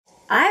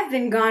I've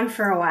been gone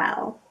for a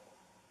while,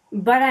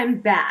 but I'm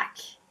back.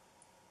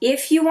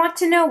 If you want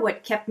to know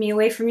what kept me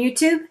away from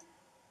YouTube,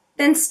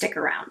 then stick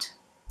around.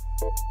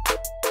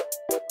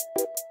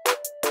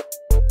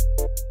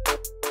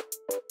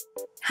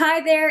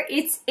 Hi there,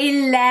 it's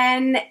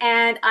Hélène,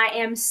 and I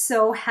am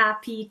so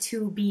happy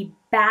to be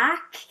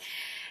back.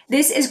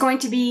 This is going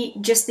to be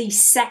just the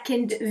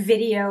second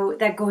video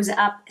that goes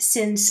up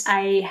since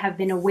I have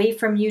been away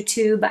from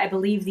YouTube. I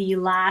believe the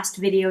last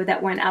video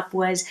that went up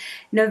was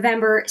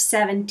November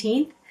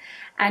 17th,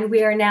 and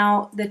we are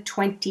now the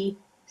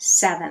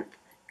 27th.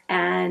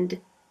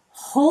 And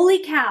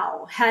holy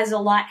cow, has a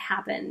lot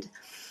happened.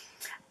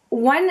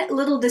 One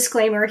little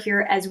disclaimer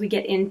here as we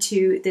get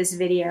into this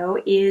video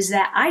is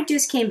that I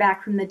just came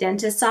back from the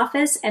dentist's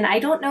office, and I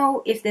don't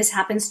know if this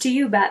happens to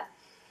you, but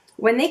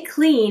when they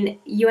clean,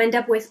 you end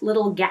up with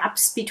little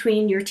gaps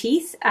between your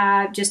teeth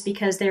just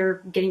because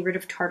they're getting rid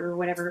of tartar or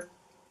whatever.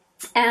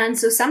 And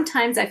so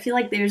sometimes I feel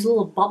like there's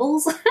little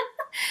bubbles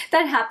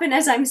that happen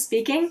as I'm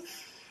speaking.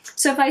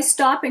 So if I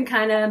stop and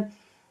kind of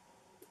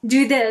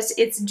do this,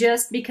 it's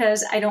just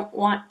because I don't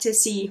want to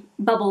see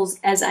bubbles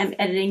as I'm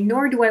editing,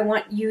 nor do I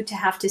want you to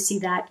have to see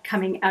that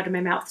coming out of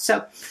my mouth.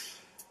 So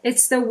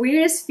it's the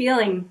weirdest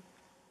feeling,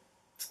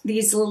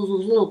 these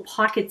little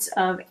pockets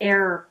of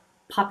air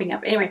popping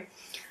up. Anyway,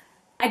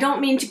 I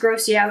don't mean to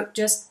gross you out,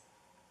 just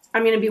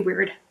I'm gonna be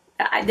weird.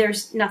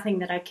 There's nothing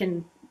that I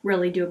can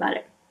really do about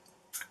it.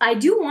 I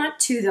do want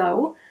to,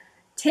 though,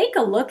 take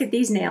a look at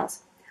these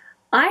nails.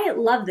 I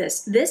love this.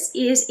 This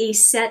is a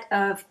set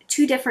of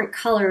 2 different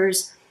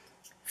colors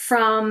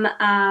from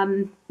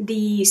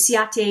the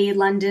Ciate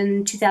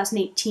London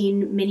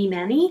 2018 Mini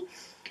Mani,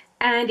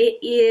 and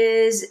it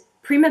is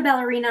Prima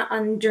Ballerina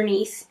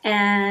underneath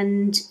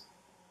and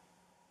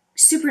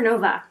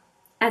Supernova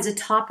as a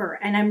topper,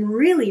 and I'm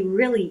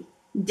really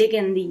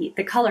digging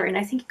the color, and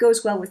I think it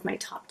goes well with my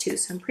top too,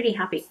 so I'm pretty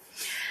happy.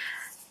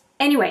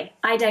 Anyway,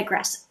 I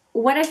digress.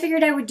 What I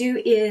figured I would do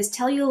is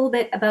tell you a little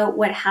bit about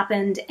what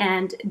happened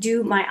and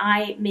do my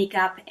eye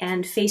makeup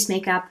and face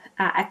makeup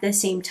at the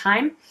same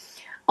time.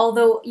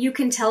 Although you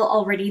can tell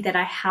already that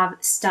I have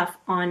stuff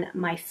on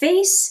my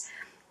face.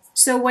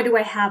 So what do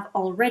I have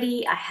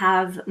already? I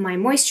have my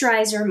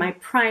moisturizer, my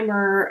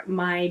primer,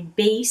 my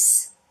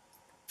base.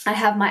 I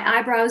have my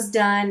eyebrows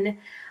done.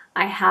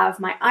 I have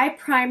my eye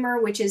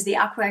primer, which is the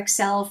Aqua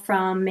XL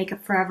from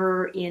Makeup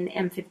Forever in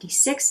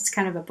M56. It's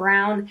kind of a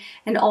brown.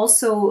 And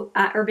also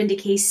Urban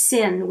Decay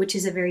Sin, which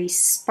is a very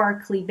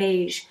sparkly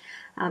beige,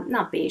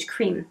 not beige,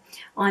 cream,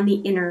 on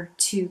the inner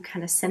to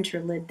kind of center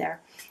lid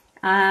there.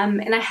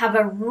 And I have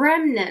a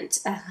remnant,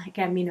 a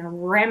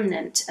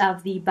remnant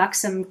of the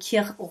Buxom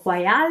Kir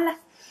Royale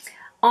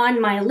on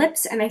my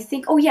lips. And I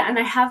think, oh yeah, and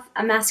I have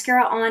a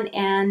mascara on,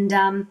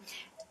 and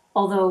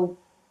although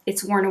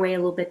it's worn away a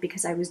little bit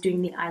because I was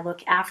doing the eye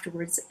look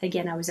afterwards.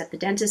 Again, I was at the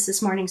dentist this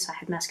morning, so I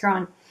had mascara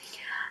on.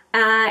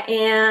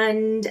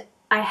 And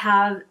I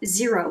have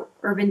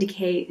Urban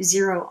Decay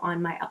Zero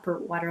on my upper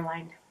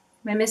waterline.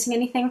 Am I missing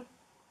anything?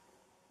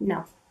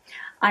 No.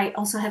 I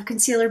also have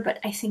concealer, but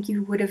I think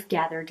you would have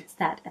gathered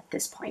that at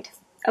this point.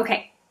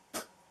 Okay.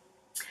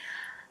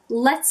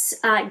 Let's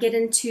get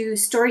into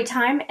story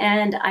time,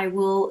 and I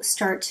will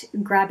start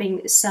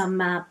grabbing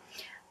some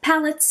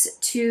palettes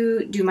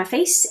to do my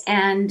face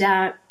and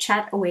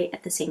chat away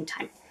at the same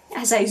time.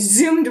 As I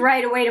zoomed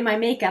right away to my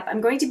makeup,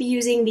 I'm going to be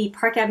using the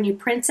Park Avenue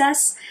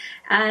Princess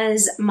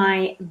as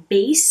my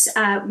base,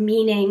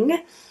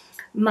 meaning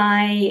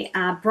my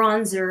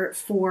bronzer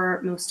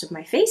for most of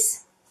my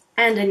face.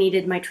 And I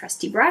needed my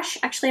trusty brush.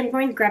 Actually, I'm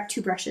going to grab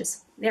 2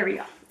 brushes. There we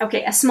go.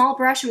 Okay, a small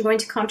brush, I'm going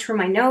to contour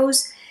my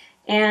nose,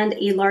 and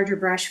a larger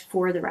brush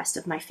for the rest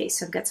of my face.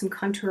 So I've got some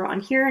contour on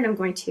here, and I'm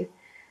going to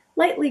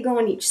lightly go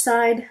on each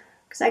side,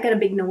 because I got a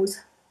big nose.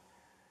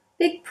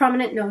 Big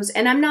prominent nose.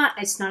 And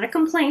it's not a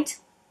complaint.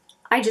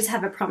 I just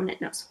have a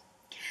prominent nose.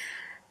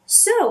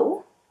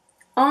 So,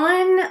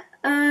 on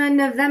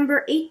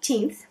November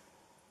 18th,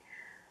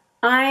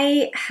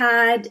 I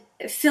had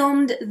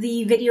filmed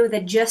the video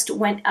that just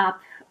went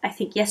up, I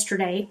think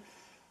yesterday.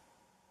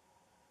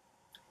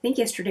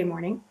 Yesterday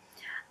morning.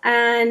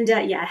 And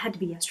yeah, it had to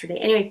be yesterday.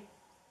 Anyway,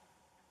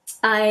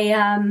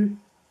 I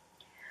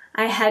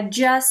had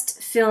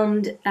just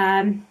filmed,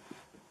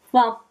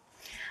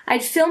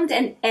 I'd filmed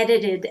and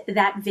edited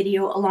that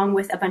video along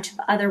with a bunch of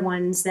other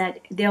ones that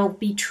they'll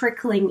be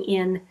trickling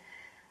in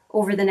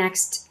over the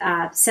next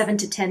 7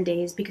 to 10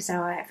 days, because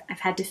I've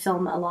had to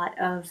film a lot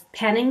of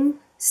panning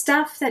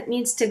stuff that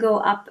needs to go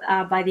up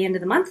by the end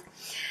of the month.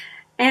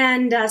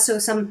 And so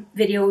some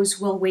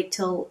videos will wait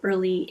till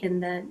early in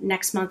the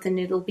next month, and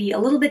it'll be a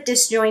little bit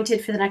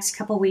disjointed for the next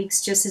couple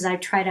weeks, just as I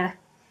try to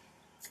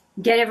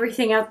get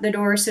everything out the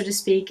door, so to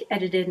speak,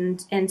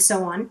 edited and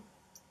so on.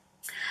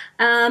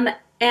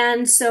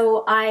 And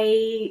so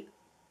I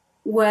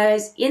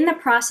was in the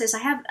process.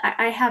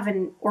 I have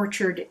an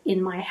orchard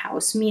in my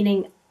house,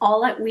 meaning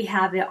all that we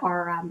have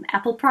are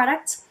apple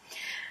products.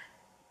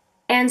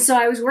 And so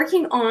I was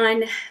working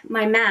on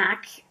my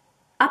Mac,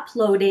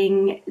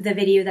 uploading the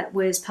video that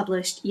was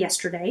published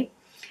yesterday,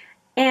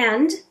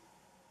 and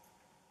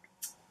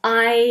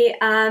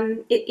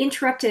it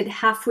interrupted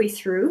halfway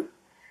through,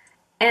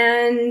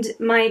 and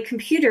my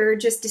computer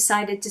just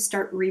decided to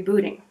start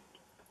rebooting.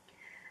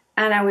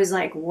 And I was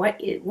like, what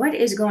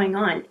is going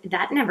on?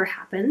 That never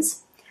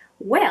happens.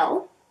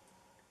 Well,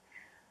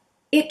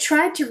 it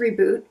tried to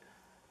reboot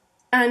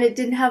and it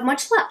didn't have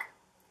much luck.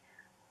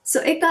 So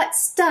it got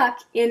stuck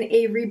in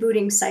a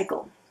rebooting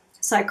cycle.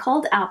 So I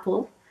called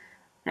Apple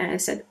and I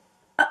said,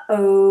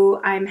 uh-oh,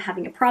 I'm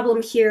having a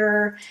problem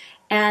here.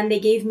 And they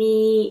gave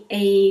me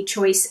a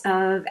choice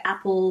of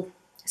Apple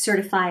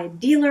certified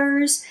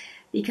dealers,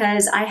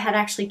 because I had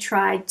actually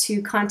tried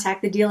to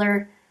contact the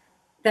dealer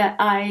that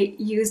I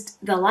used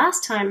the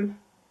last time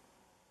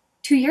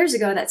 2 years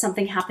ago that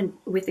something happened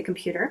with the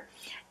computer,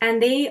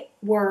 and they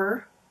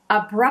were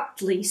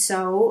abruptly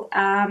so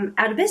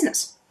out of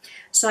business.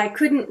 So I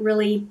couldn't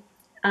really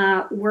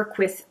work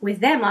with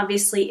them,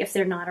 obviously, if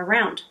they're not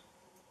around.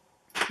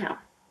 Now,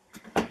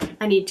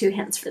 I need 2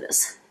 hands for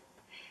this.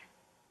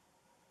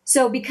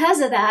 So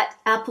because of that,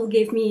 Apple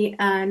gave me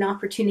an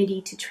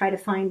opportunity to try to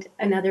find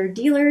another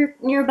dealer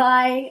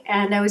nearby,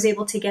 and I was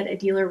able to get a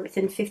dealer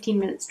within 15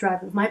 minutes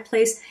drive of my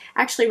place,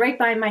 actually right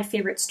by my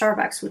favorite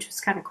Starbucks, which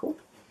was kind of cool.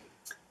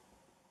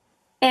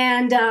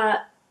 And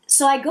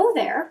so I go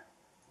there,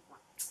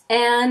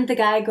 and the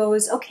guy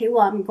goes, okay,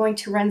 well, I'm going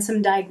to run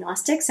some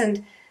diagnostics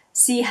and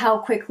see how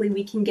quickly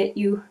we can get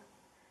you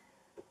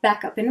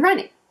back up and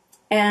running.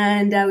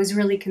 And I was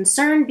really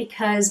concerned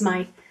because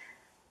my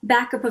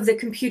backup of the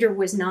computer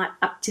was not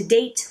up to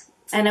date,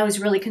 and I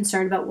was really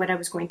concerned about what I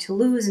was going to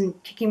lose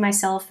and kicking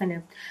myself,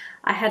 and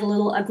I had a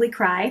little ugly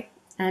cry,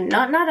 and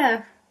not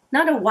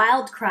a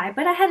wild cry,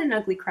 but I had an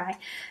ugly cry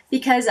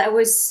because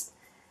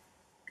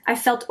I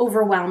felt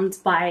overwhelmed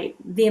by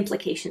the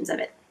implications of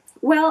it.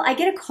 Well, I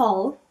get a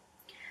call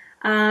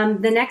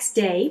the next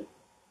day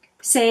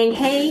saying,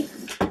 hey,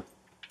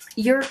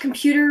 your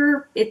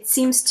computer, it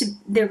seems to,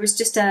 there was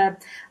just a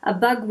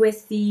bug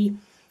with the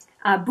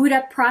boot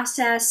up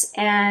process,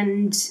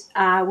 and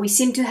we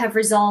seem to have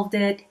resolved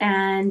it,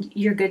 and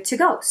you're good to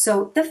go.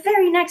 So the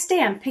very next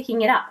day I'm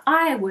picking it up.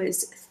 I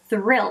was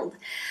thrilled,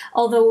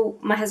 although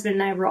my husband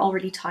and I were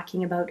already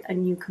talking about a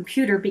new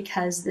computer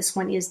because this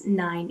one is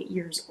 9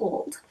 years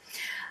old.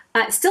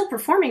 It's still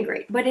performing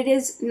great, but it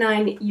is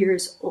 9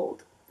 years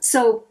old.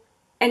 So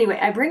anyway,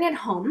 I bring it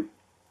home,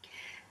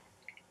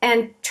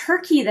 and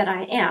turkey that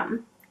I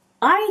am,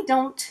 I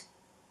don't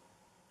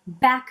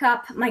back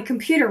up my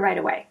computer right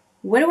away.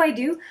 What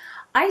do?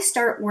 I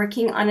start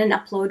working on an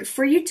upload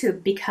for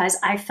YouTube because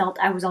I felt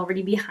I was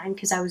already behind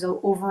because I was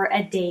over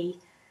a day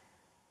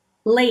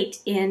late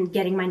in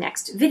getting my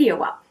next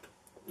video up.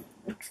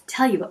 I'll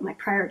tell you what my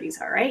priorities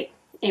are, right?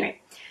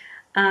 Anyway,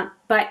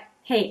 but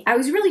hey, I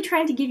was really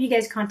trying to give you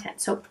guys content.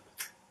 So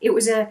it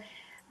was a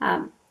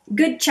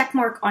good check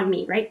mark on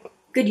me, right?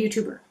 Good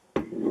YouTuber.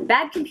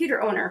 Bad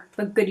computer owner,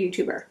 but good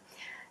YouTuber.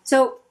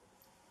 So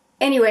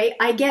anyway,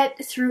 I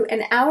get through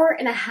an hour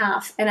and a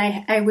half, and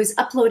I was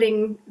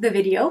uploading the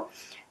video.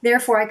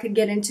 Therefore, I could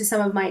get into some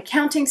of my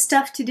accounting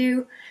stuff to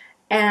do.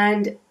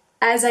 And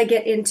as I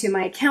get into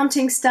my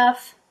accounting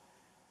stuff,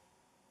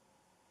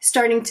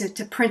 starting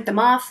to print them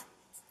off,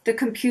 the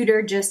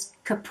computer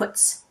just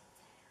kaputs.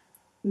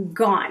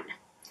 Gone.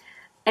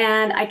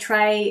 And I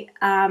try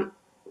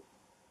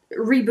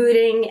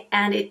rebooting,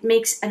 and it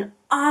makes an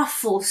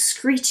awful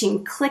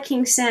screeching,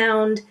 clicking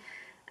sound.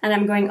 And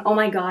I'm going, oh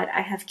my God,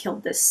 I have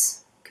killed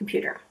this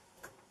computer.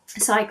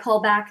 So I call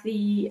back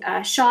the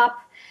shop.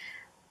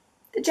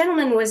 The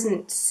gentleman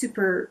wasn't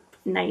super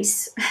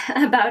nice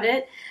about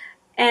it,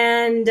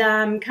 and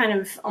kind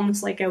of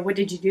almost like a, what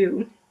did you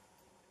do?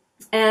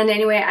 And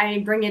anyway, I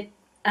bring it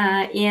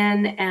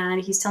in,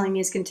 and he's telling me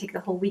it's going to take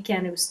the whole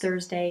weekend. It was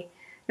Thursday.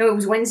 No, it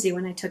was Wednesday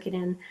when I took it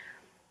in.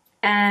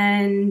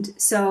 And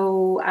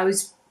so I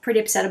was pretty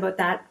upset about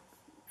that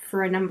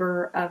for a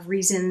number of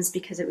reasons,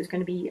 because it was going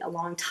to be a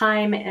long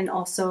time, and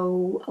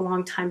also a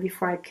long time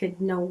before I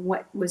could know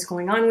what was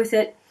going on with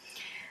it.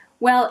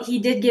 Well, he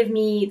did give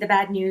me the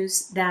bad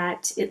news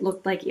that it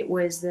looked like it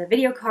was the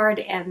video card,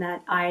 and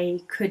that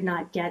I could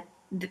not get,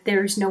 that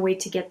there's no way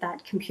to get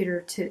that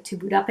computer to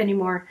boot up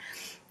anymore.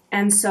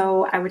 And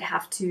so I would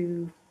have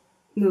to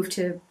move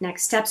to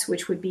next steps,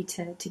 which would be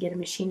to get a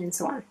machine and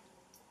so on.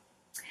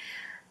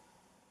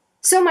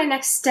 So my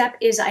next step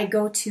is I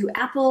go to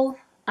Apple.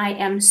 I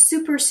am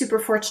super, super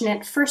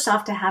fortunate, first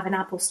off, to have an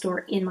Apple store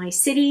in my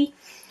city.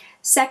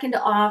 Second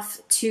off,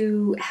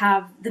 to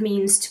have the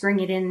means to bring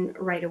it in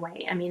right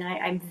away. I mean,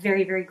 I'm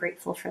very, very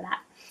grateful for that.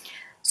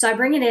 So I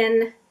bring it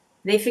in,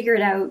 they figure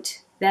it out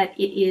that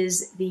it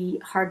is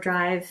the hard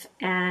drive,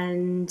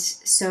 and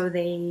so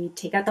they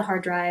take out the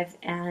hard drive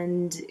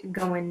and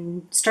go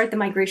and start the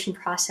migration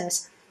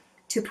process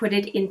to put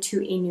it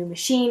into a new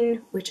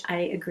machine, which I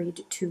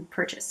agreed to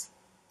purchase.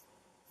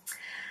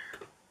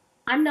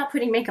 I'm not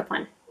putting makeup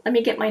on. Let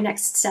me get my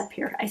next step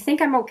here. I think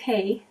I'm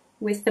okay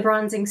with the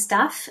bronzing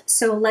stuff,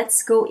 so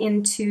let's go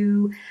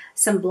into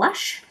some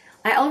blush.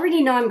 I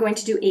already know I'm going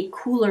to do a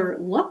cooler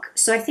look,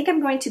 so I think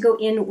I'm going to go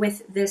in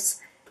with this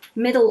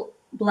middle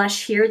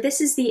blush here. This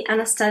is the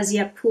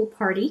Anastasia Pool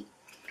Party.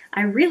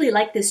 I really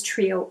like this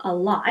trio a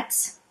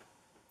lot.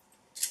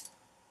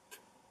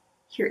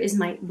 Here is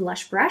my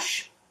blush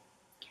brush.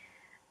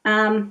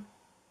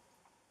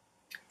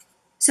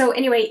 So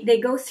anyway, they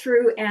go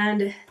through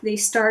and they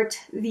start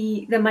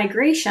the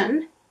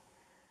migration.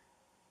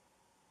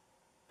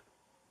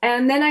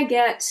 And then I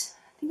get,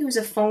 I think it was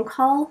a phone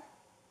call.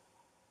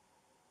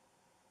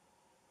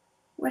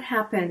 What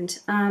happened?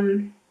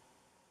 Trying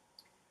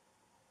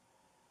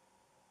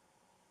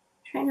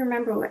to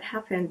remember what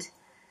happened.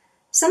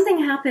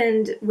 Something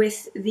happened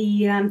with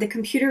the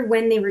computer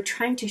when they were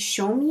trying to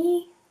show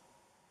me.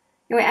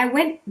 Anyway, I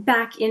went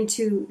back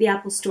into the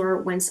Apple Store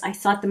once I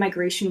thought the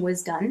migration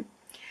was done.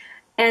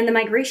 And the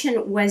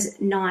migration was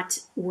not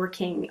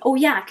working. Oh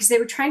yeah, because they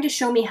were trying to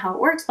show me how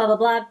it works, blah, blah,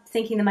 blah,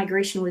 thinking the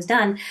migration was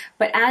done.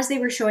 But as they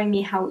were showing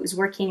me how it was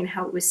working and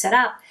how it was set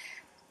up,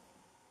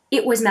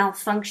 it was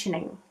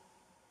malfunctioning.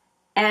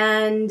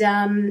 And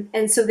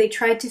so they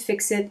tried to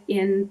fix it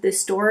in the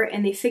store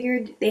and they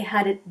figured they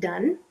had it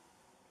done.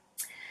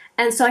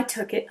 And so I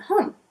took it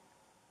home.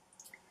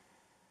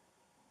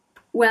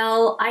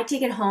 Well, I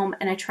take it home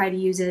and I try to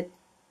use it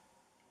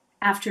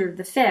after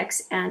the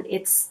fix and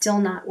it's still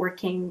not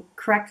working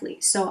correctly.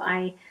 So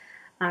I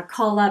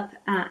call up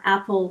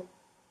Apple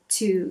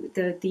to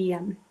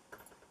the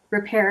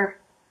repair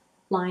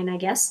line, I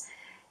guess,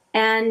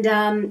 and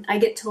I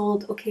get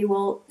told, okay,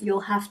 well,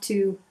 you'll have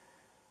to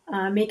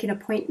make an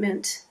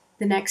appointment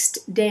the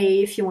next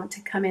day if you want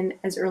to come in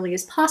as early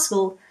as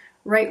possible,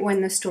 right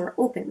when the store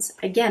opens.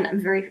 Again,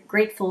 I'm very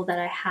grateful that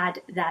I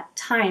had that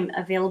time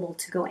available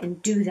to go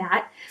and do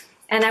that.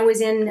 And I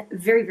was in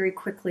very, very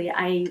quickly.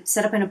 I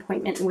set up an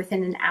appointment and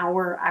within an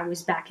hour I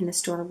was back in the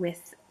store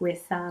with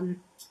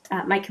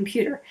my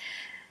computer.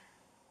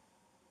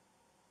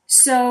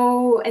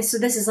 So this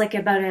is like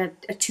about a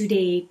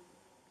 2-day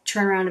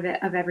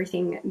turnaround of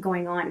everything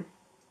going on.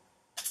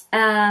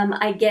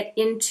 I get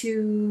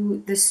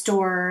into the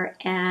store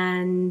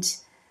and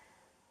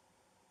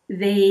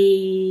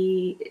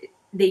they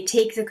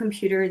take the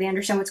computer, they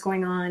understand what's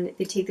going on,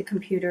 they take the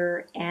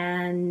computer,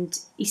 and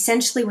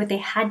essentially what they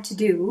had to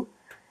do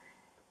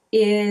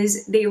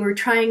is they were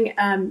trying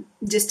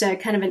just a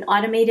kind of an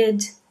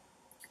automated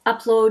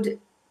upload,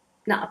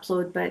 not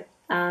upload, but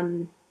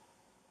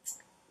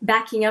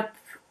backing up,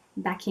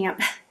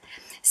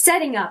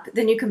 setting up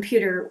the new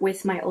computer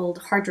with my old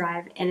hard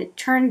drive. And it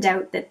turned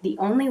out that the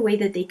only way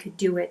that they could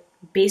do it,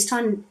 based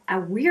on a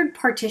weird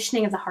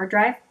partitioning of the hard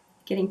drive,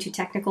 getting too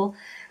technical,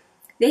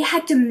 they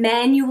had to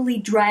manually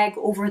drag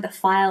over the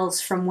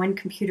files from one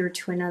computer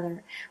to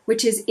another,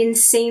 which is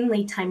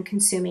insanely time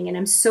consuming, and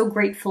I'm so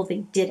grateful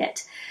they did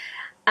it.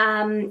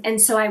 And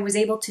so I was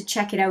able to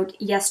check it out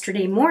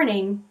yesterday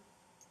morning,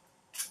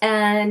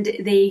 and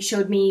they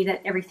showed me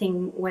that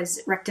everything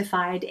was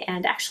rectified,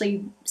 and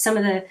actually some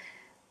of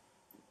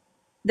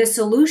the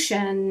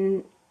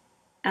solution,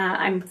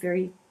 I'm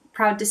very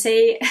proud to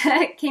say,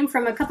 came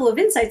from a couple of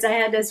insights I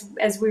had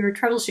as we were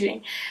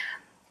troubleshooting.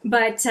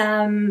 But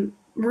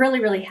really,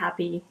 really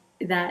happy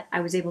that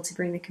I was able to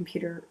bring the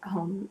computer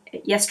home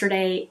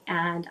yesterday,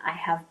 and I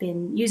have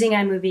been using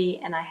iMovie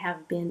and I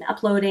have been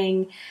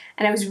uploading,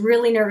 and I was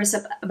really nervous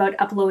about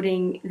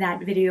uploading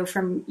that video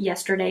from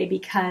yesterday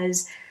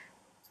because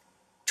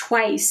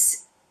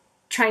twice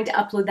trying to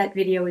upload that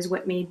video is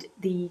what made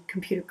the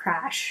computer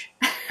crash.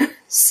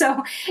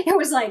 So it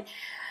was like,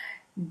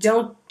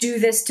 don't do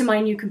this to my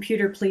new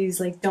computer, please,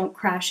 like don't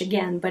crash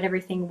again. But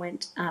everything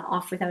went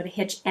off without a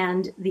hitch,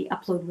 and the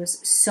upload was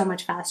so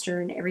much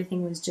faster and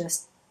everything was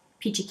just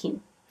peachy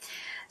keen.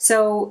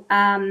 So,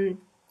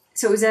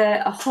 so it was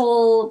a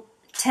whole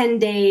 10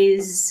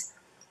 days,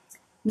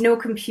 no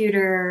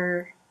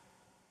computer,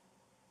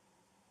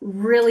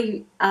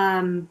 really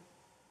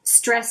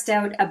stressed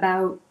out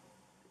about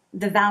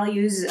the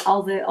values,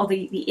 all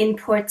the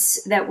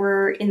inputs that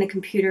were in the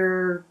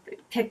computer,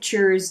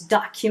 pictures,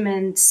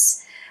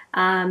 documents,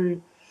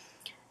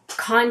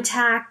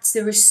 contacts.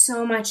 There was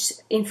so much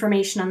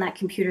information on that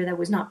computer that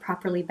was not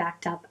properly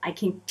backed up. I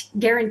can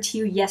guarantee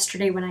you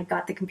yesterday when I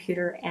got the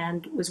computer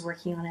and was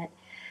working on it,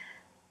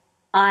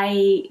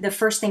 the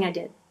first thing I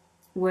did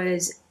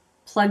was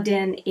plugged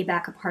in a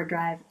backup hard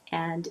drive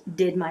and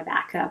did my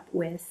backup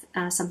with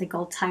something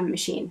called Time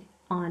Machine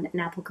on an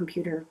Apple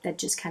computer that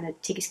just kind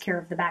of takes care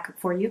of the backup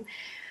for you.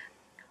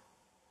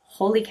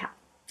 Holy cow.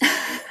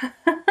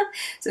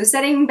 So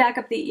setting back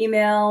up the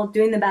email,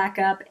 doing the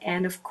backup,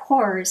 and of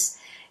course,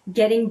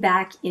 getting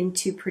back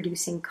into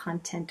producing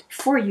content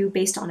for you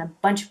based on a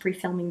bunch of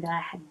pre-filming that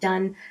I had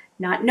done,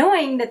 not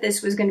knowing that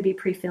this was going to be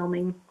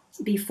pre-filming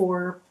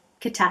before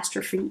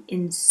catastrophe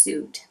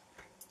ensued.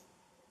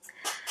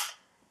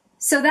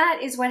 So that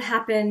is what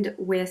happened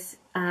with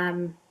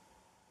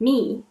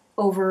me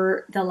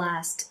over the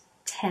last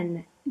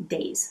 10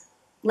 days.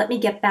 Let me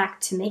get back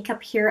to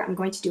makeup here. I'm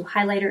going to do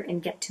highlighter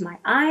and get to my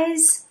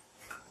eyes.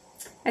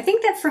 I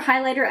think that for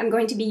highlighter, I'm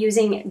going to be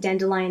using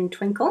Dandelion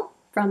Twinkle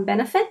from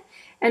Benefit.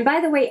 And by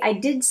the way, I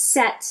did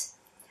set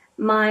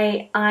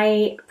my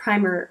eye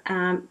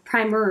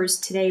primers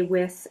today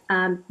with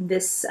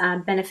this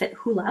Benefit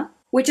Hula.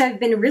 which I've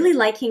been really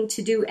liking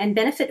to do, and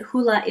Benefit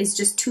Hoola is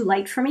just too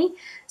light for me,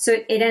 so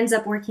it ends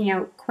up working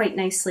out quite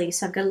nicely.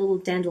 So I've got a little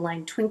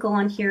dandelion twinkle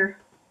on here,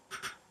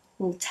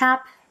 a little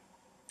tap.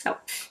 Oh,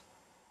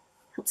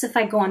 helps if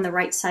I go on the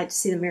right side to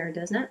see the mirror,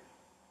 doesn't it?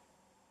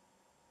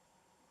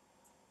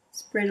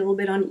 Spread a little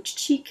bit on each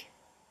cheek.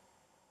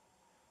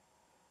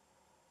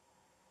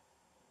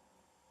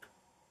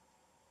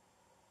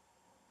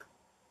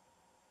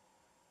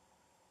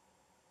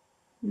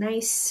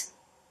 Nice.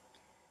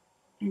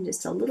 And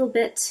just a little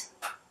bit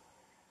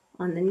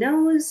on the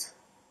nose.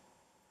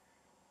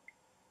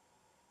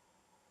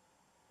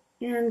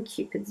 And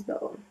Cupid's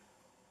bow.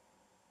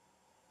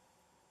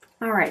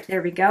 All right,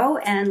 there we go.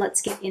 And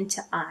let's get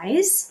into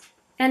eyes.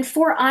 And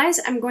for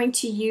eyes, I'm going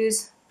to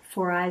use,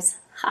 I'm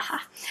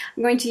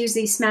going to use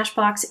the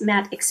Smashbox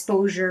Matte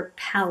Exposure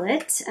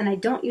Palette, and I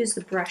don't use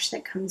the brush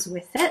that comes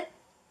with it.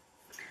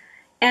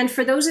 And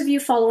for those of you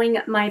following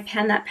my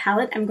Pan That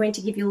Palette, I'm going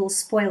to give you a little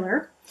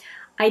spoiler.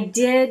 I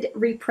did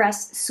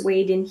repress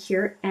suede in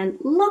here, and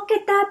look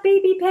at that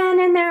baby pan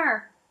in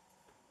there.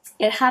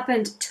 It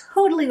happened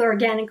totally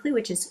organically,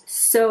 which is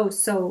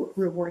so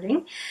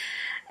rewarding.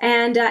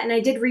 And I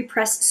did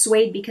repress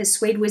suede because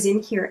suede was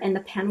in here and the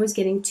pan was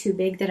getting too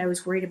big that I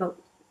was worried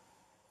about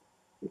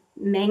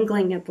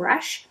mangling a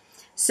brush.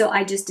 So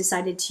I just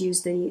decided to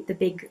use the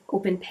big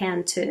open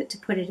pan to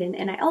put it in,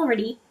 and I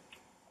already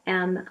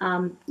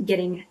am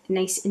getting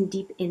nice and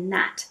deep in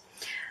that.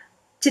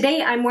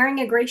 Today I'm wearing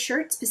a gray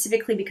shirt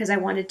specifically because I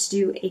wanted to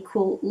do a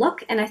cool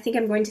look, and I think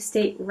I'm going to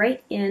stay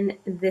right in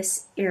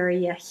this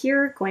area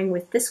here, going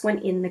with this one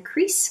in the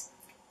crease.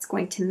 It's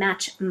going to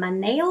match my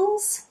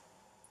nails.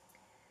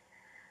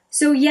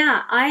 So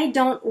yeah, I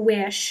don't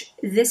wish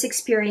this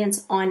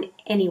experience on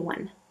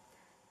anyone.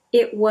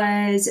 It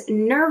was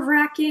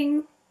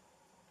nerve-wracking.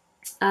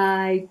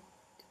 Like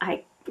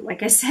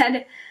I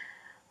said,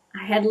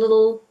 I had a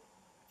little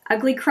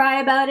ugly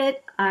cry about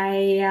it.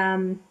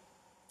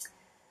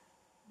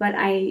 But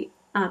I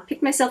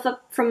picked myself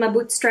up from my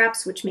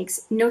bootstraps, which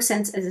makes no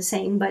sense as a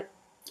saying, but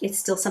it's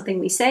still something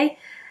we say,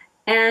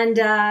 and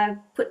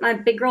put my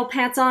big girl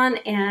pants on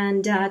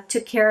and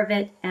took care of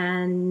it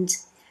and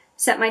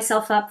set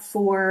myself up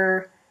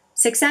for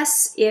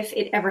success if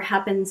it ever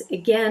happens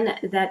again,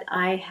 that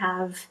I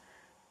have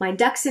my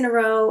ducks in a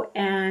row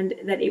and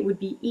that it would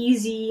be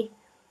easy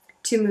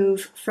to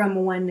move from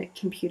one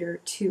computer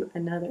to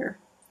another.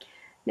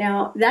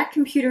 Now, that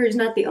computer is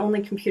not the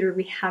only computer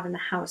we have in the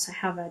house. I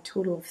have a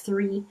total of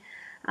 3.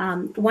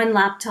 One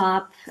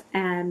laptop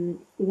and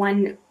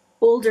one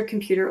older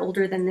computer,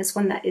 older than this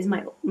one, that is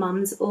my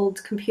mom's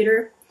old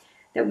computer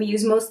that we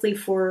use mostly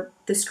for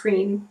the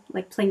screen,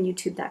 like playing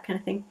YouTube, that kind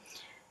of thing.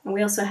 And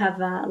we also have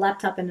a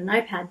laptop and an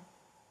iPad.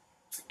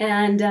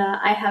 And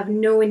I have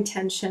no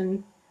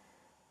intention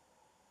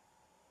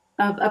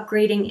of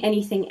upgrading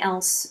anything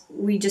else.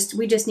 We just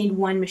need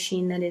one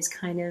machine that is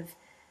kind of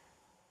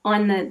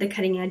on the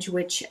cutting edge,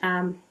 which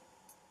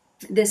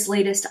this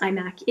latest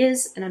iMac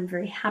is, and I'm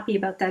very happy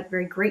about that,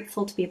 very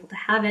grateful to be able to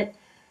have it,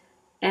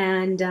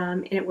 and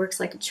it works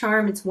like a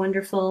charm. It's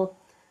wonderful,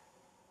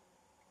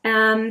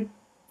 and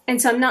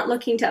so I'm not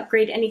looking to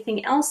upgrade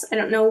anything else. I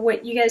don't know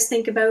what you guys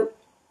think about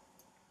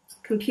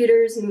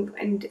computers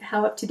and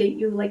how up to date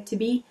you like to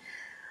be.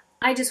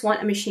 I just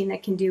want a machine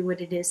that can do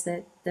what it is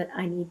that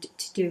I need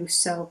to do.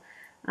 So,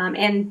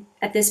 and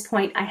at this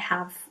point, I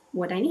have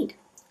what I need.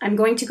 I'm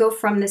going to go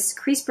from this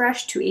crease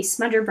brush to a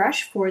smudger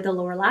brush for the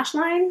lower lash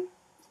line.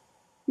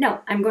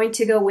 No, I'm going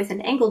to go with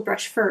an angled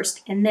brush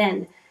first and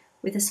then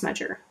with a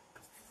smudger.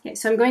 Okay,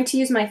 so I'm going to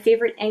use my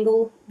favorite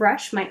angle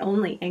brush, my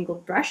only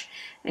angled brush,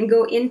 and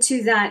go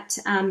into that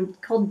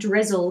called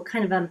Drizzle,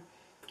 kind of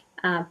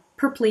a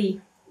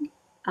purpley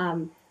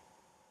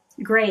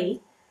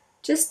gray.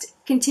 Just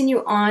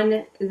continue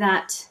on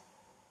that,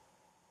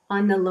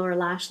 on the lower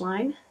lash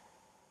line,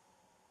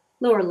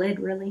 lower lid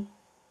really.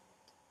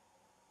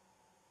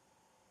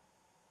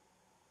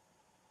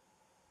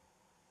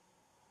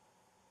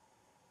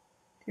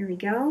 There we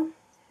go,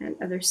 and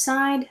other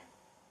side.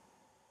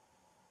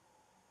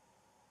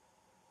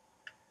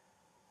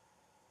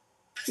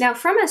 Now,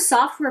 from a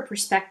software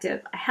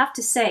perspective, I have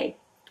to say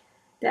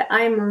that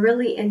I am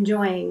really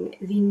enjoying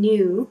the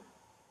new,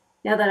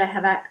 now that I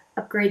have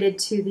upgraded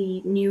to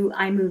the new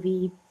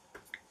iMovie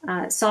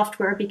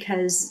software,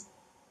 because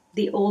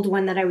the old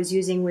one that I was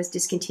using was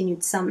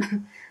discontinued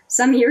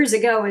some years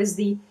ago, as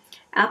the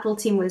Apple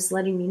team was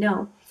letting me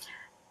know.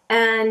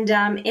 And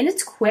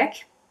it's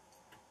quick.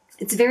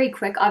 It's very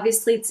quick.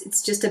 Obviously,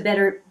 it's just a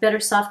better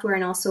software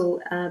and also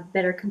a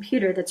better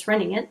computer that's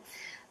running it.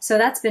 So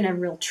that's been a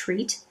real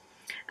treat.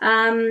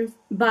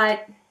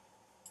 But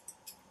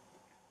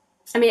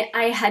I mean,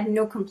 I had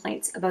no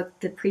complaints about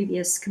the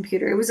previous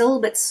computer. It was a little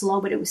bit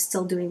slow, but it was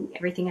still doing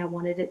everything I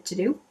wanted it to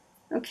do.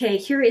 Okay,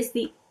 here is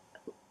the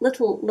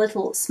little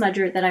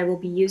smudger that I will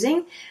be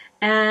using.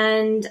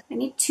 And I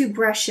need 2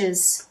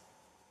 brushes.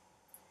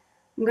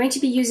 I'm going to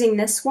be using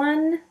this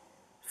one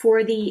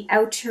for the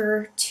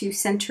outer to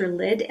center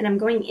lid, and I'm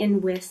going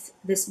in with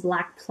this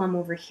black plum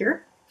over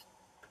here.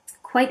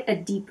 Quite a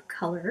deep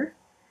color.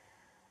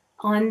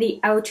 on the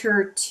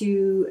outer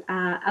to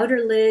outer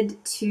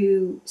lid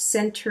to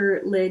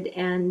center lid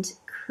and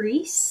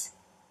crease.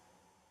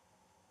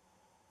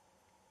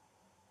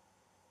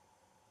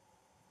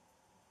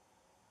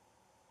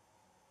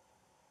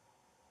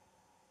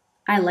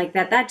 I like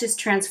that. That just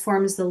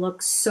transforms the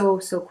look so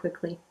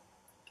quickly.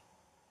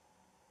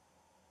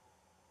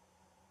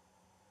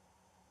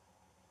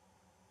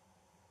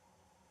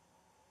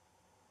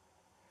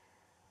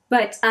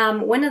 But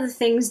one of the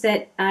things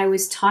that I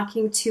was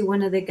talking to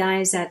one of the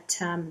guys at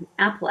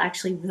Apple,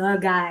 actually the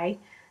guy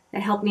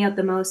that helped me out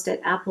the most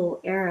at Apple,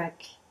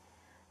 Eric,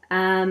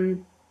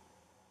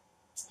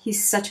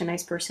 he's such a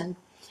nice person,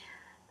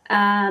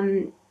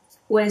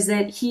 was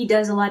that he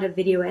does a lot of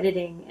video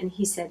editing, and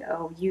he said,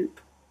 oh,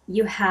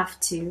 you have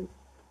to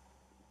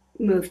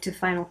move to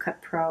Final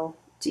Cut Pro.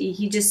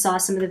 He just saw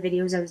some of the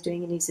videos I was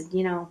doing, and he said,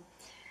 you know,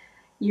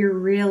 you're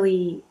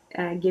really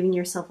giving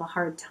yourself a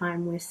hard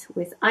time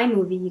with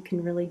iMovie. You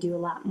can really do a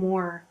lot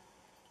more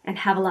and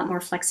have a lot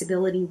more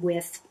flexibility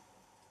with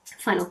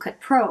Final Cut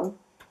Pro.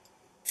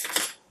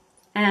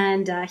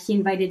 And he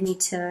invited me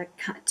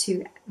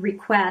to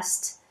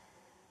request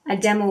a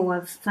demo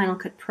of Final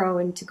Cut Pro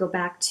and to go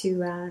back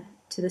to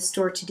the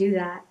store to do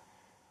that.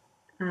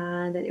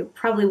 That it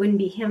probably wouldn't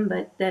be him,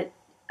 but that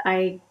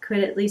I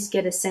could at least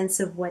get a sense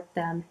of what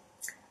the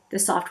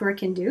software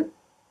can do.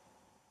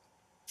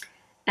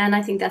 And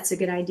I think that's a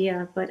good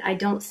idea, but I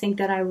don't think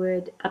that I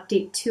would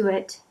update to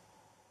it.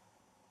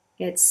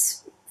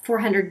 It's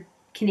 400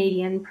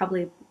 Canadian,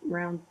 probably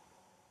around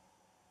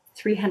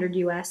 300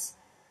 US.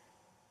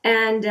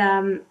 And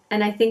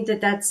I think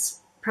that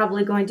that's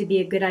probably going to be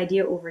a good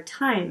idea over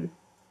time,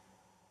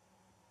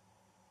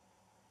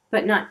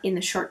 but not in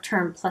the short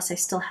term. Plus I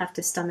still have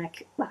to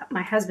stomach, well,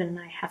 my husband and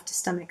I have to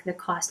stomach the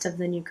cost of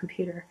the new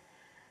computer,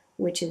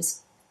 which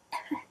is,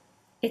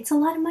 it's a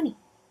lot of money.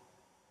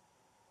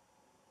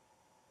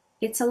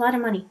 It's a lot of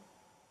money.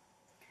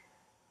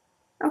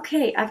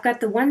 Okay, I've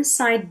got the one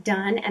side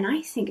done, and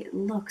I think it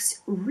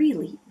looks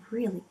really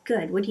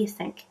good. What do you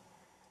think?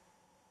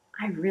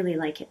 I really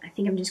like it. I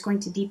think I'm just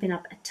going to deepen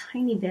up a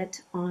tiny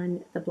bit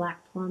on the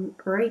black plum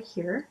right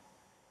here,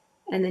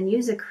 and then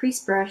use a crease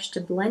brush to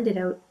blend it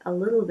out a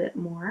little bit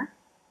more.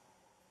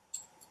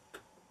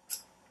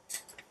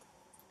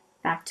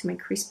 Back to my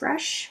crease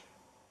brush.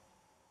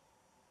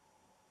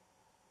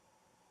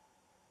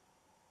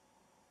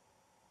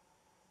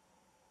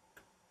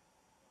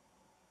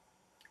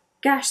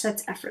 Gosh,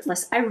 that's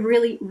effortless. I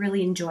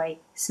really enjoy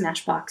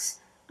Smashbox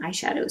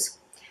eyeshadows.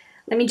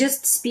 Let me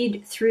just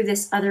speed through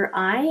this other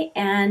eye,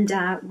 and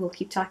we'll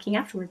keep talking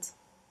afterwards.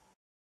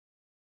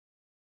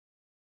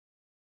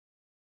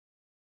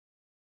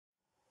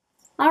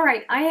 All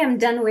right, I am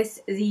done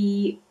with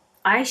the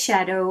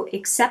eyeshadow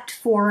except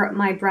for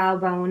my brow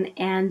bone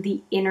and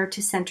the inner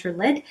to center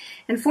lid.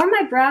 And for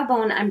my brow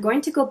bone, I'm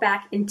going to go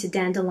back into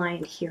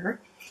Dandelion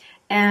here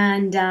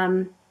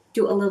and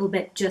do a little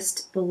bit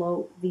just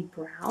below the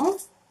brow,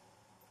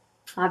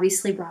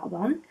 obviously brow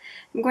bone.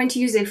 I'm going to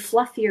use a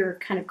fluffier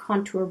kind of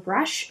contour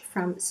brush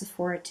from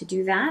Sephora to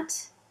do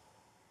that.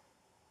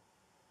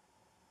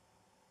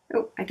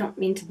 Oh, I don't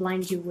mean to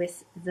blind you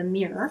with the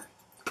mirror.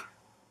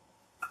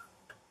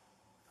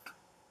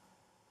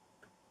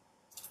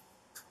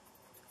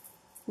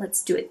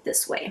 Let's do it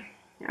this way.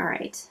 All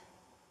right.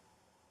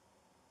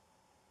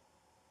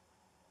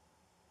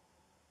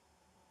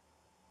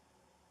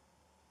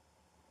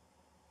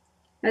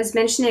 I was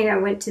mentioning I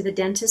went to the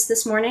dentist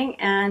this morning,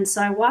 and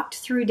so I walked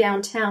through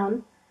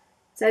downtown.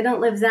 So I don't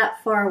live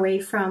that far away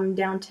from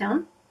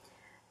downtown.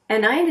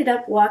 And I ended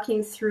up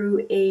walking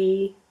through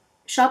a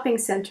shopping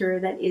center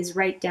that is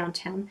right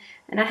downtown.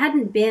 And I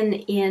hadn't been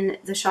in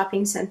the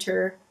shopping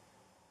center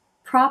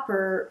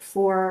proper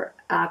for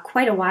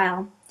quite a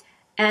while.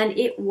 And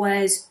it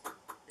was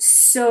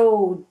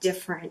so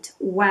different.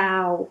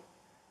 Wow.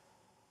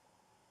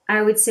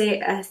 I would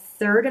say a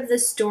third of the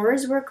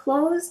stores were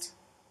closed.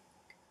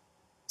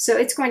 So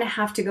it's going to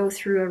have to go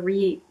through a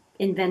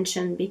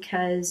reinvention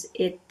because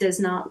it does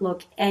not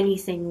look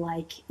anything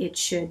like it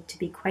should, to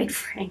be quite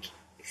frank.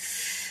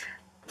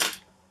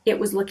 It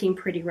was looking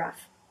pretty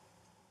rough.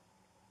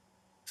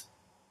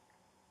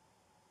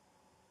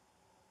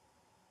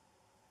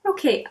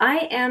 Okay,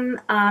 I'm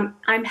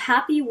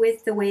happy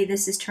with the way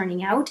this is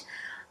turning out.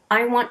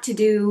 I want to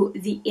do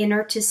the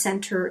inner to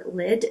center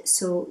lid,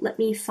 so let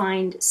me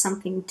find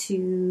something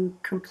to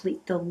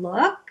complete the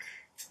look.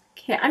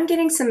 Okay, I'm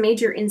getting some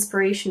major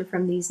inspiration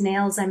from these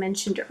nails I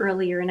mentioned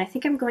earlier, and I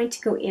think I'm going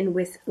to go in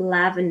with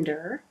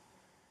lavender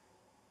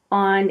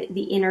on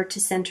the inner to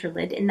center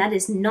lid, and that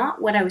is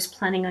not what I was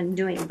planning on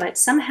doing, but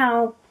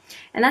somehow,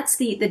 and that's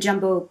the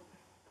jumbo,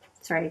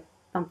 sorry,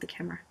 bumped the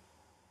camera.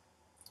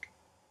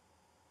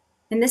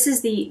 And this is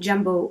the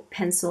jumbo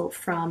pencil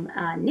from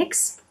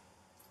NYX,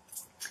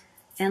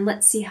 and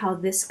let's see how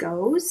this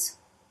goes.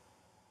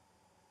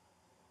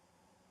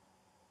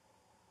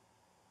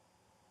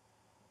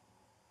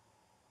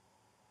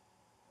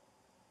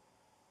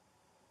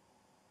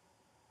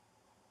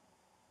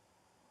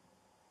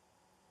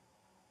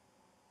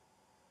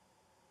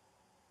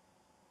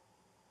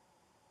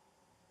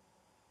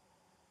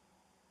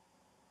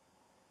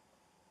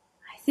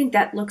 think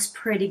that looks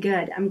pretty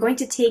good. I'm going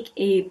to take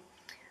a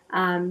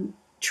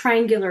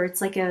triangular,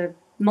 it's like a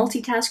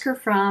multitasker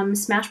from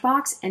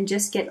Smashbox, and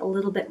just get a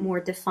little bit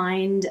more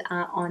defined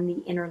on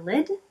the inner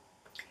lid.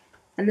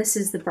 And this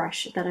is the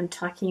brush that I'm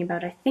talking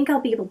about. I think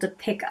I'll be able to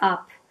pick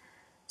up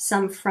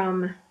some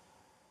from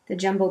the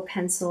jumbo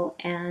pencil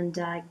and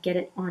get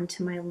it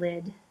onto my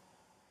lid.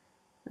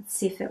 Let's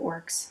see if it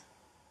works.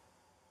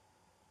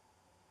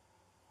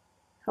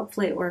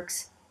 Hopefully it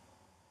works.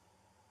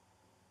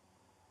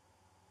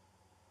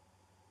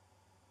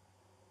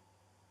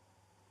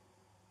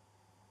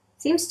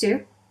 Seems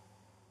to.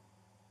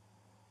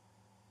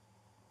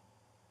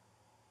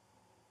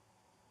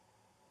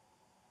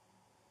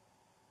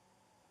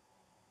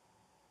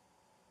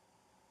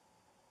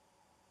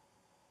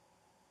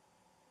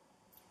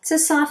 It's a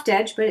soft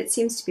edge, but it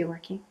seems to be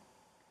working.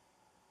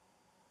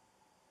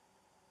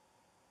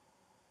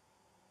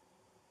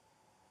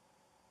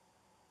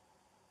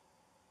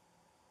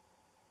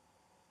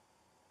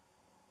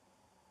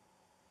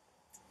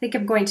 I think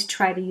I'm going to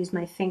try to use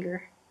my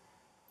finger,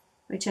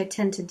 which I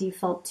tend to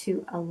default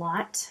to a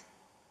lot.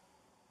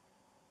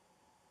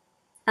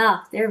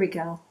 Ah, there we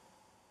go.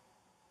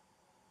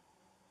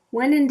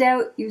 When in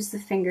doubt, use the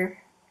finger.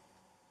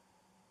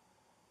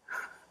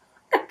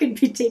 That could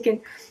be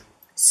taken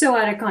so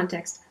out of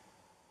context.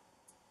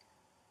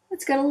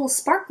 It's got a little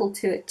sparkle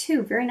to it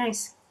too, very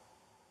nice.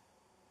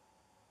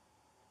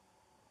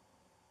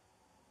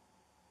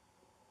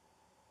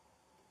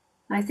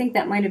 I think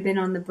that might have been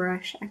on the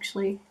brush,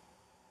 actually.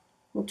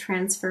 We'll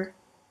transfer.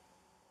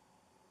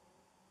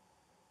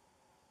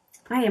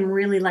 I am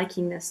really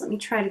liking this. Let me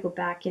try to go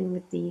back in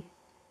with the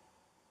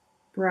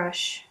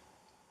brush.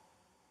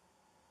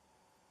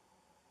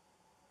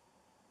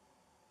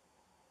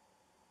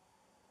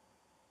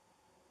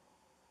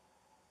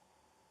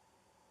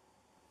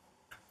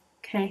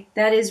 Okay,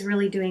 that is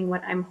really doing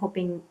what I'm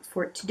hoping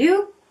for it to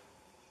do.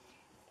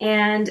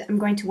 And I'm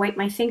going to wipe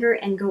my finger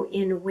and go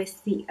in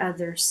with the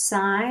other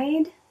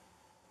side.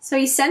 So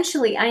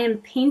essentially, I am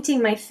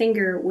painting my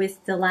finger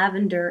with the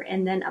lavender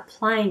and then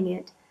applying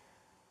it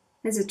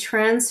as a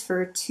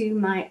transfer to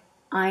my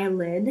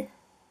eyelid.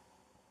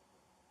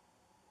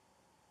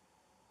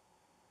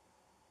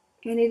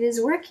 And it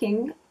is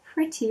working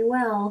pretty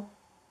well.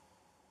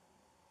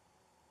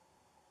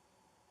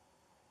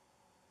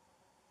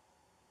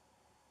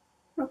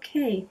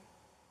 Okay.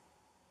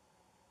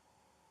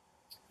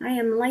 I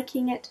am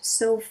liking it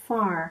so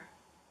far.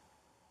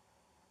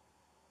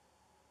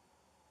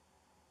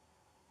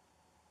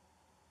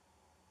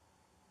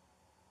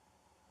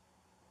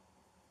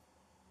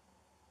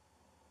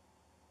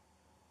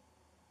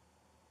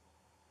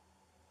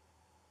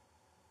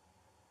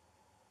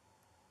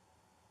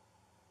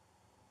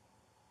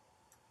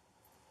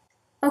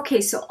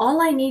 Okay, so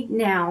all I need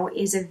now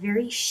is a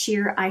very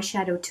sheer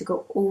eyeshadow to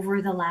go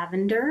over the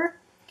lavender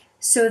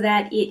so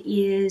that it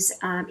is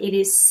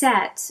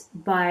set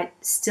but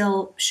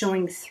still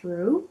showing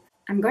through.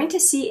 I'm going to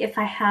see if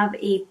I have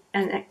a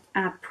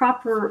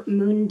proper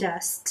moon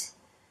dust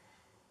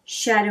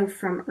shadow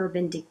from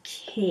Urban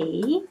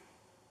Decay.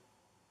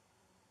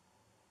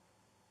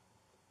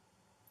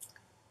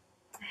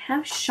 I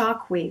have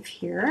Shockwave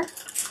here.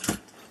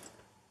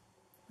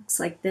 Looks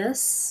like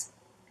this.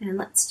 And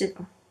let's just,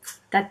 oh,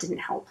 that didn't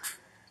help.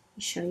 Let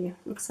me show you.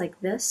 Looks like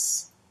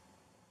this.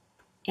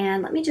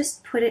 And let me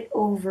just put it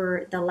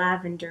over the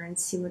lavender and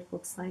see what it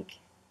looks like.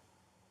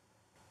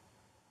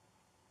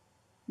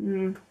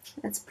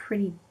 That's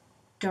pretty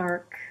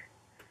dark.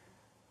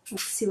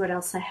 Let's see what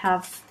else I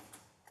have.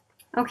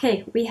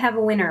 Okay, we have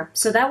a winner.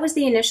 So that was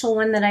the initial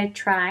one that I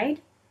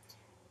tried.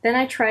 Then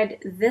I tried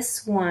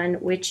this one,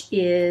 which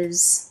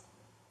is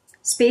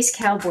Space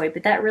Cowboy,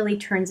 but that really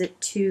turns it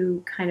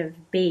to kind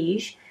of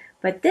beige.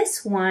 But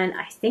this one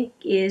I think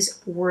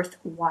is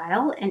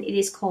worthwhile, and it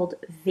is called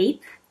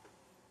Vape.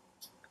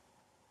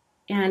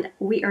 And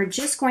we are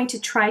just going to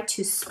try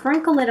to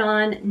sprinkle it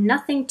on,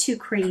 nothing too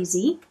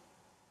crazy,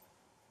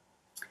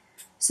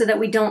 so that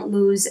we don't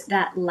lose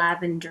that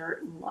lavender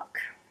look.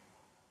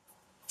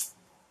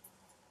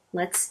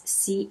 Let's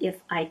see if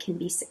I can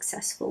be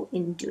successful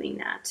in doing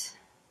that.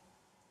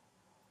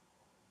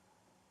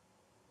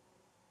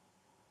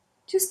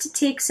 Just to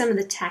take some of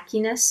the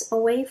tackiness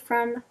away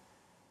from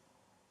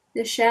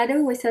the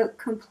shadow without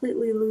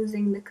completely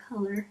losing the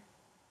color.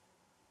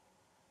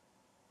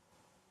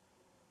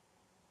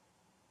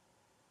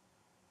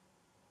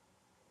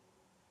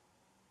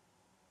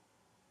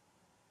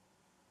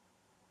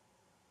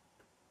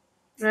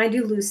 And I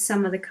do lose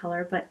some of the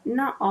color, but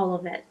not all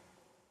of it.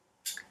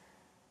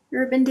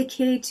 Urban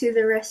Decay to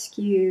the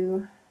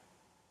rescue.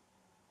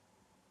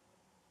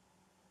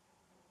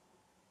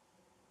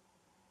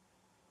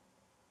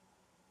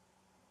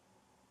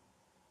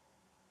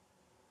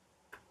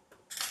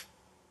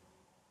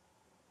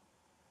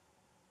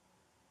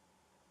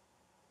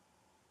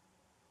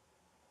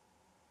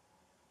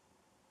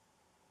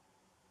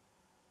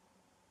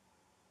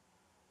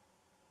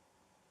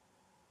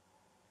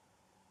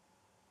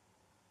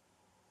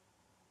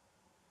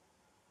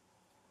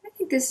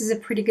 I think this is a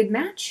pretty good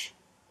match.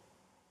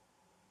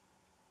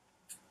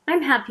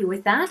 I'm happy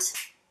with that.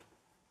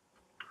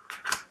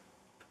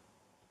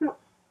 Oh,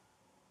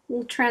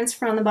 little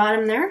transfer on the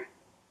bottom there.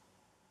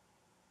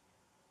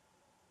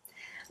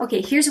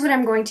 Okay, here's what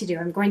I'm going to do.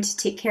 I'm going to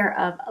take care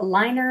of a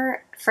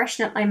liner,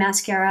 freshen up my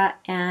mascara,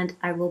 and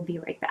I will be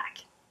right back.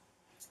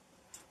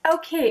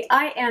 Okay,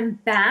 I am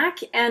back,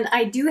 and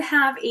I do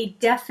have a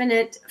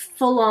definite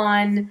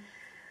full-on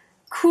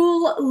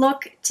cool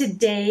look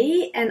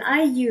today, and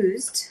I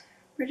used,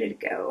 where did it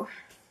go?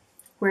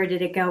 Where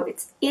did it go?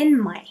 It's in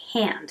my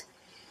hand.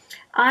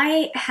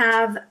 I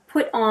have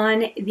put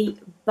on the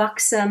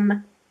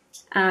Buxom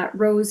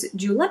Rose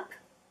Julep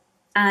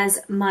as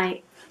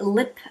my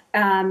lip,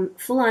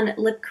 full-on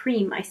lip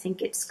cream, I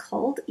think it's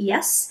called.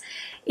 Yes,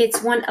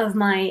 it's one of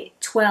my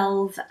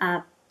 12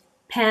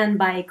 Pan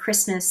by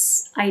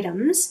Christmas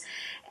items,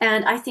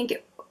 and I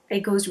think it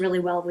goes really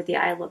well with the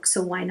eye look,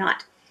 so why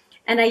not?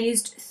 And I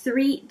used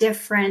 3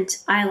 different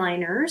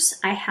eyeliners.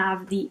 I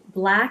have the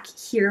black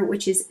here,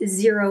 which is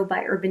Zero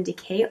by Urban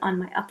Decay on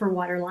my upper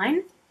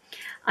waterline.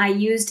 I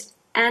used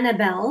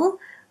Annabelle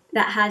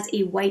that has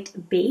a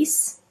white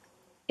base.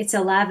 It's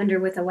a lavender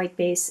with a white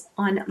base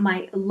on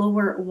my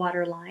lower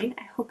waterline.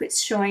 I hope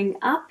it's showing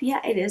up. Yeah,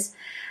 it is.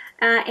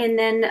 And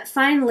then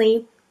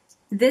finally,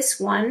 this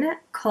one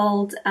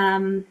called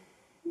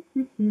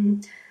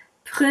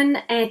Prune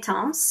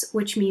Intense,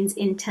 which means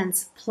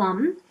intense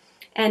plum.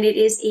 And it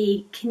is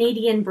a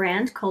Canadian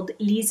brand called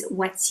Lise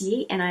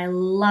Wattier, and I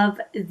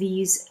love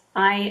these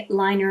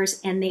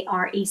eyeliners, and they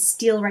are a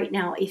steal right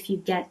now if you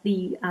get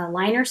the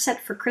liner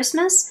set for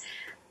Christmas,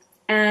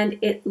 and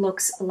it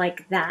looks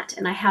like that,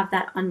 and I have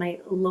that on my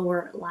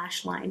lower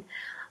lash line.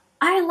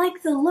 I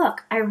like the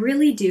look, I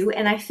really do,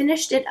 and I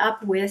finished it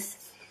up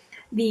with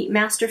the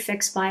Master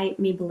Fix by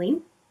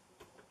Maybelline,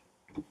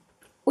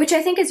 which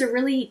I think is a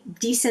really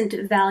decent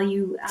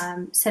value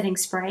setting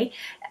spray.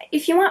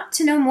 If you want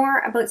to know more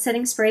about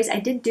setting sprays, I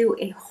did do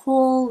a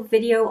whole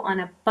video on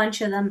a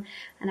bunch of them,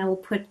 and I will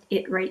put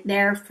it right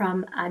there,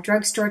 from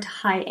drugstore to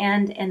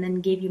high-end, and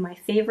then gave you my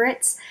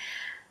favorites.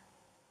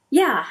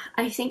 Yeah,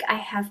 I think I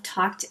have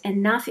talked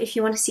enough. If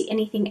you want to see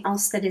anything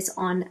else that is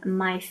on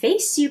my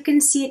face, you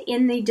can see it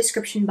in the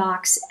description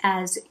box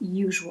as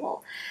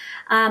usual.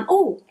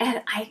 Oh,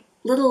 and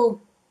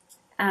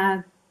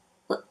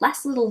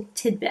last little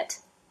tidbit.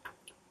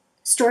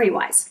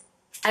 Story-wise,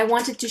 I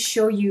wanted to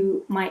show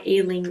you my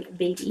ailing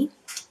baby.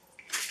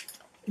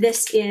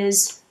 This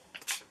is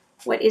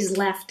what is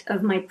left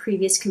of my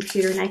previous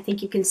computer, and I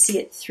think you can see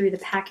it through the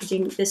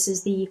packaging. This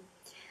is the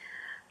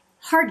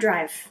hard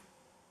drive.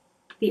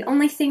 The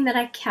only thing that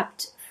I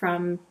kept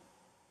from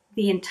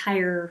the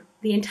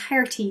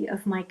entirety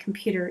of my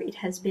computer. It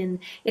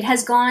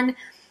has gone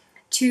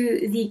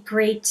to the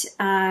great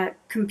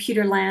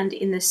computer land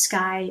in the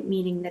sky,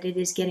 meaning that it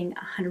is getting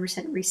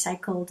 100%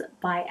 recycled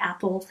by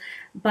Apple.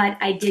 But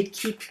I did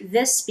keep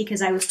this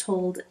because I was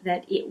told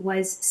that it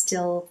was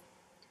still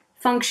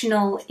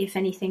functional if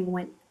anything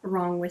went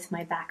wrong with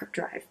my backup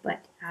drive.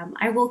 But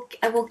I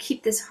will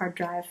keep this hard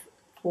drive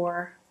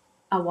for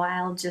a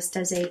while, just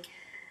as a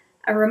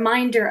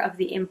reminder of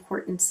the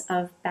importance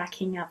of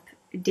backing up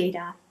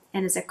data,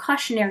 and as a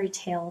cautionary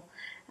tale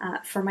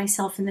for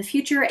myself in the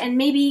future. And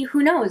maybe,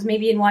 who knows,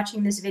 maybe in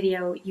watching this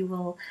video you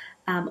will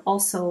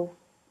also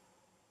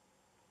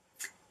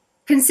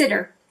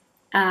consider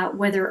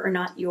whether or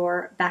not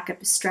your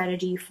backup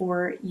strategy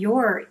for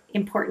your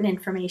important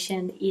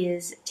information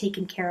is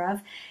taken care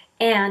of.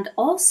 And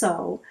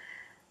also,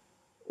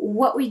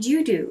 what would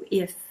you do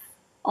if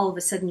all of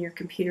a sudden your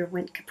computer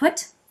went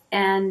kaput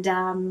and,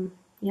 you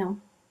know,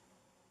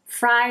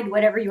 fried,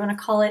 whatever you want to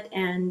call it,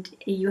 and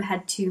you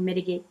had to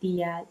mitigate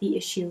the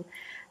issue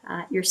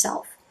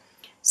yourself.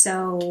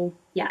 So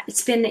yeah,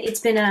 it's been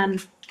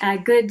a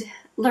good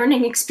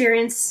learning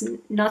experience,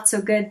 not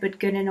so good, but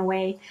good in a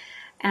way.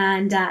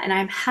 And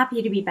I'm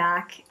happy to be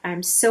back.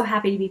 I'm so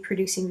happy to be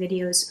producing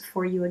videos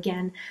for you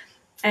again.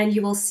 And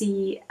you will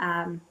see,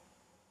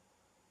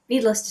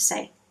 needless to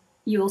say,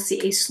 you will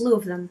see a slew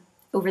of them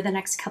over the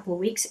next couple of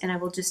weeks, and I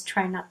will just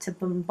try not to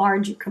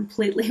bombard you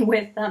completely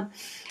with them.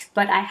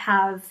 But I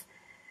have,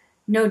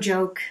 no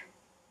joke,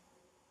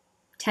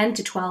 10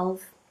 to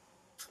 12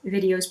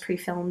 videos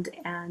pre-filmed,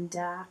 and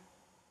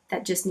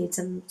that just need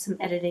some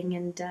editing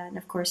and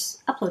of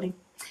course uploading.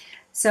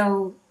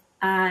 So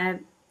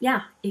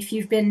yeah, if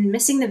you've been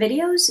missing the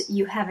videos,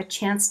 you have a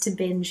chance to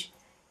binge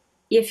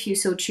if you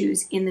so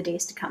choose in the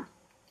days to come.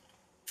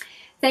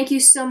 Thank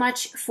you so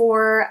much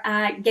for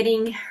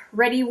getting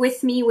ready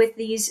with me with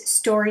these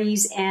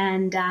stories,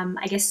 and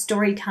I guess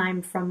story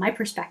time from my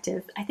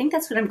perspective. I think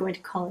that's what I'm going to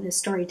call it, is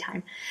story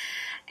time.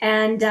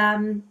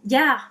 And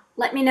yeah,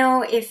 let me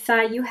know if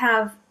you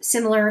have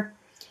similar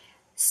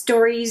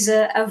stories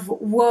of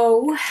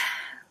woe,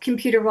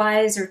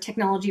 computer-wise or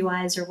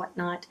technology-wise or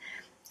whatnot.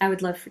 I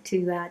would love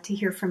to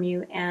hear from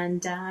you.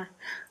 And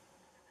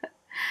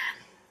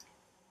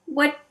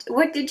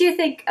what did you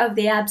think of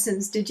the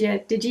absence? Did you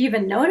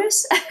even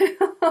notice?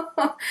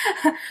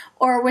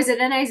 Or was it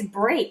a nice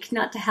break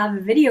not to have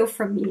a video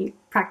from me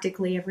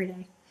practically every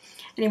day?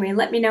 Anyway,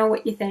 let me know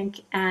what you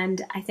think,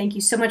 and I thank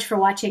you so much for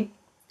watching.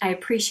 I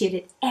appreciate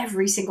it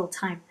every single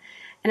time.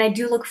 And I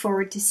do look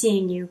forward to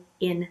seeing you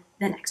in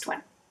the next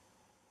one.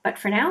 But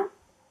for now,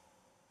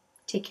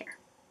 take care.